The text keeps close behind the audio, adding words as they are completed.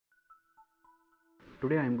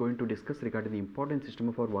Today I am going to discuss regarding the important system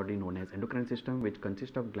of our body known as endocrine system, which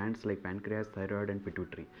consists of glands like pancreas, thyroid and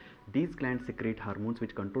pituitary. These glands secrete hormones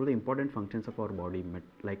which control the important functions of our body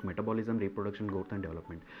like metabolism, reproduction, growth and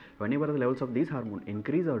development. Whenever the levels of these hormones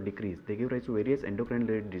increase or decrease, they give rise to various endocrine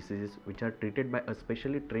related diseases which are treated by a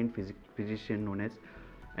specially trained physician known as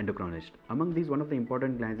endocrinologist. Among these, one of the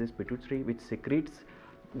important glands is pituitary, which secretes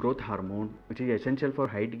growth hormone, which is essential for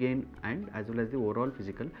height gain and as well as the overall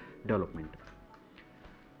physical development.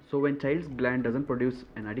 So when child's gland doesn't produce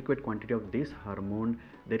an adequate quantity of this hormone,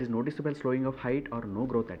 there is noticeable slowing of height or no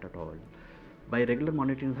growth at all. By regular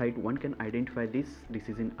monitoring height, one can identify this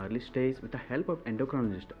disease in early stage. With the help of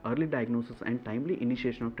endocrinologist, early diagnosis and timely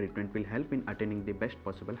initiation of treatment will help in attaining the best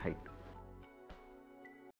possible height.